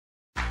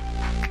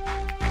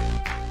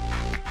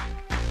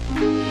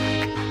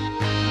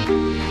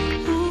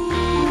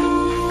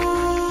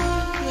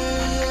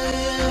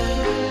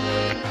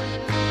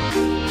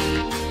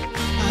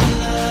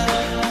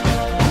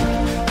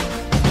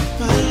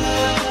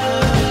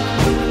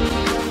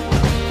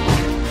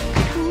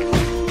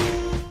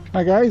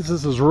Hi guys,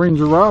 this is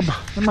Ranger Rob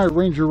and my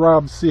Ranger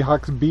Rob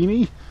Seahawks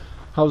beanie.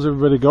 How's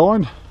everybody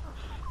going?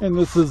 And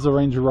this is the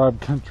Ranger Rob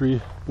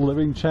Country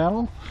Living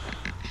channel.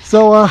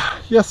 So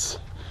yes,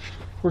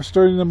 we're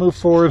starting to move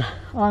forward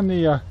on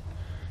the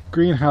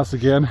greenhouse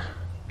again.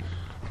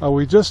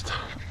 We just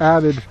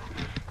added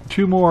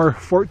 2 more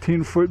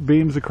 14-foot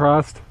beams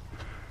across,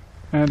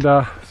 and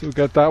so we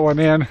got that one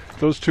in.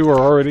 Those 2 are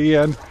already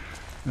in,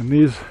 and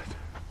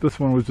this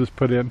one was just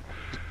put in.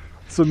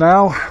 So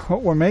now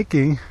what we're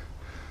making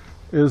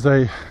is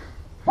a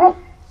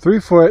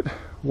 3-foot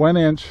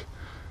 1-inch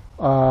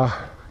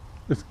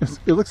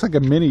it looks like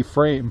a mini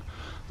frame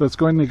that's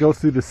going to go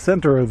through the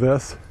center of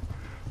this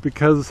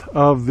because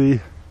of the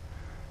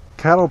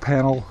cattle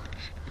panel.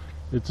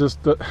 It's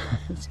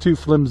too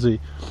flimsy,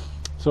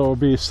 so it'll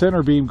be a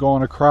center beam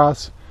going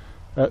across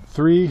at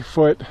 3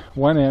 foot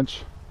 1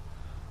 inch,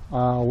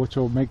 which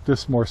will make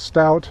this more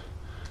stout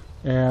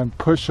and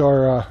push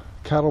our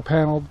cattle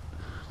panel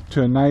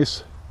to a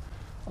nice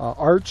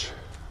arch,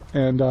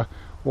 and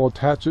we'll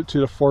attach it to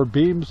the 4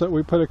 beams that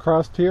we put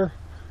across here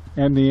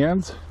and the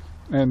ends,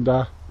 and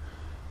that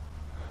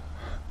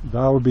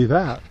would be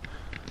that.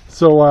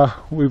 So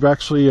we've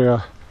actually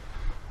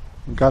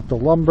got the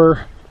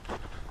lumber,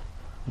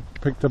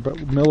 picked up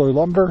at Miller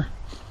Lumber,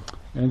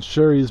 and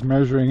Sherry's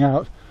measuring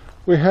out.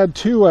 We had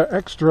 2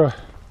 extra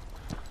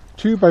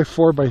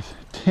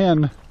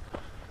 2x4x10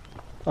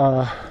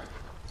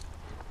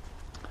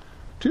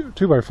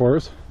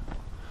 2x4s,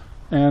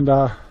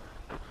 and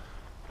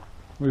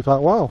we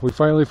thought, wow, we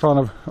finally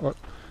found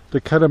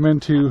to cut them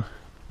into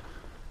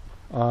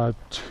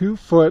 2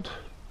 foot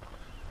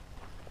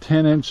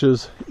 10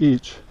 inches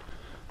each.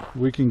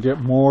 We can get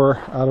more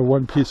out of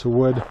one piece of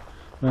wood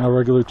than a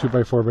regular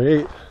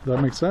 2x4x8. Does that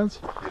make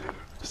sense?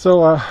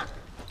 So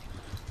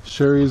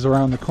Sherry's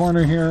around the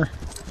corner here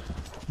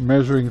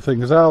measuring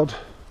things out,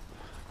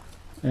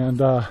 and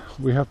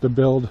we have to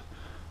build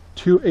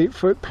 2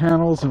 8-foot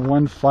panels and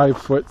 1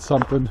 5-foot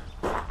something,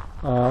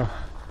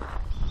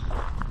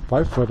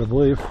 5-foot I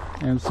believe,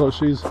 and so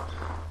she's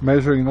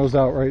measuring those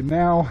out right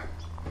now,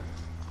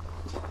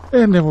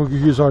 and then we'll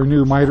use our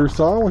new miter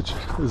saw, which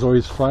is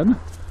always fun,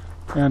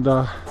 and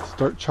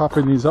start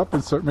chopping these up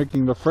and start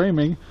making the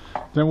framing.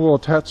 Then we'll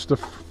attach the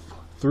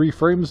 3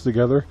 frames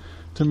together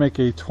to make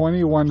a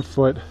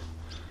 21-foot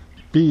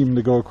beam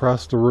to go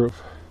across the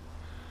roof.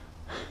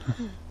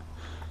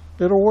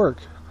 It'll work.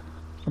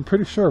 I'm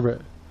pretty sure of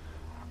it.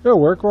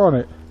 It'll work, won't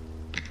it?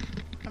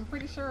 I'm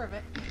pretty sure of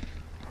it.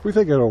 We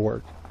think it'll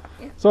work.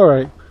 Yeah. It's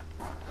alright.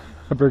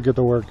 I better get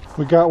to work.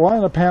 We got one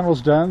of the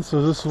panels done,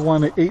 so this is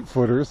one of the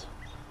 8-footers.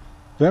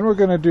 Then we're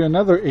going to do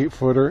another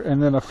 8-footer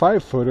and then a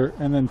 5-footer,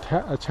 and then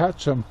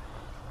attach them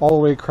all the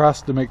way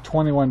across to make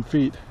 21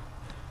 feet.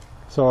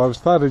 So I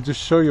thought I'd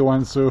just show you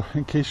one, so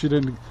in case you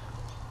didn't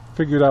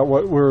figure out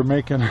what we were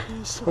making.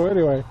 So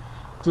anyway,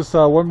 just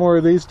one more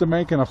of these to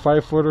make and a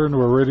 5-footer, and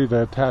we're ready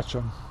to attach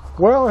them.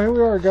 Well, here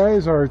we are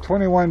guys, our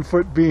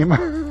 21-foot beam.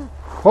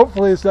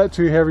 Hopefully it's not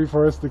too heavy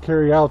for us to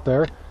carry out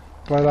there,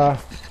 but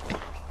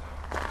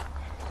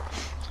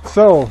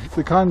so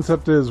the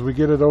concept is we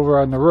get it over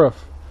on the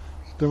roof,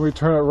 then we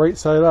turn it right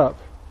side up.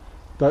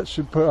 That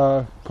should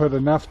put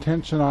enough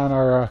tension on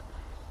our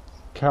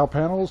cow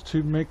panels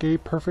to make a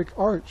perfect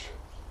arch.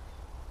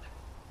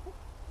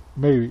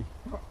 Maybe,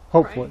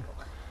 hopefully.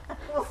 Right.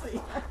 We'll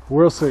see.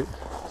 We'll see.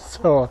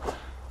 So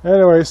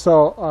anyway,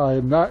 so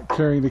I'm not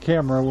carrying the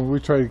camera when we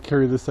try to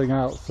carry this thing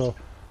out. So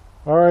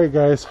alright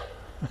guys,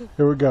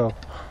 here we go.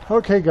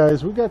 Okay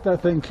guys, we got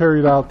that thing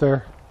carried out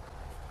there.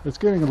 It's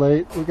getting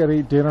late. We got to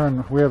eat dinner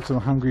and we have some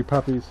hungry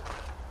puppies.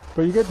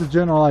 But you get the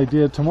general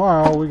idea.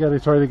 Tomorrow we got to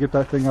try to get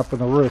that thing up on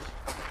the roof.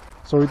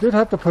 So we did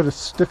have to put a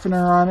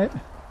stiffener on it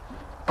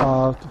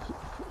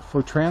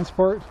for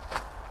transport.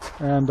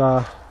 And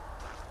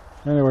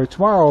anyway,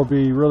 tomorrow will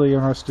be really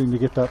interesting to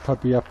get that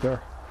puppy up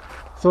there.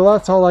 So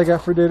that's all I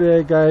got for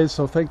today guys.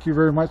 So thank you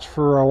very much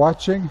for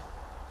watching.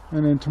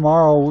 And then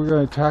tomorrow we're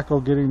going to tackle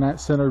getting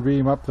that center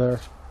beam up there.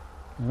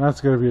 And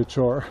that's going to be a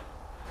chore.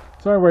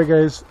 So anyway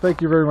guys,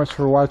 thank you very much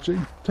for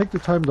watching. Take the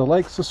time to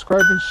like,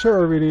 subscribe, and share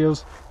our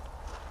videos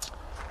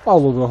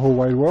all over the whole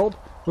wide world.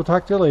 We'll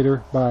talk to you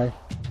later. Bye.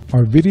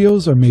 Our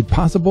videos are made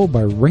possible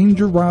by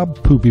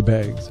RangerRob Poopy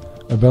Bags,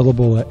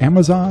 available at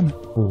Amazon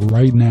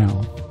right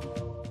now.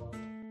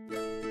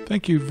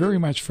 Thank you very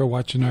much for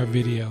watching our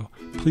video.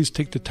 Please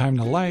take the time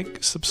to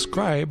like,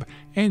 subscribe,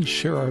 and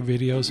share our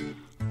videos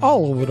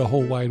all over the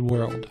whole wide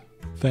world.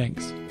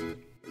 Thanks.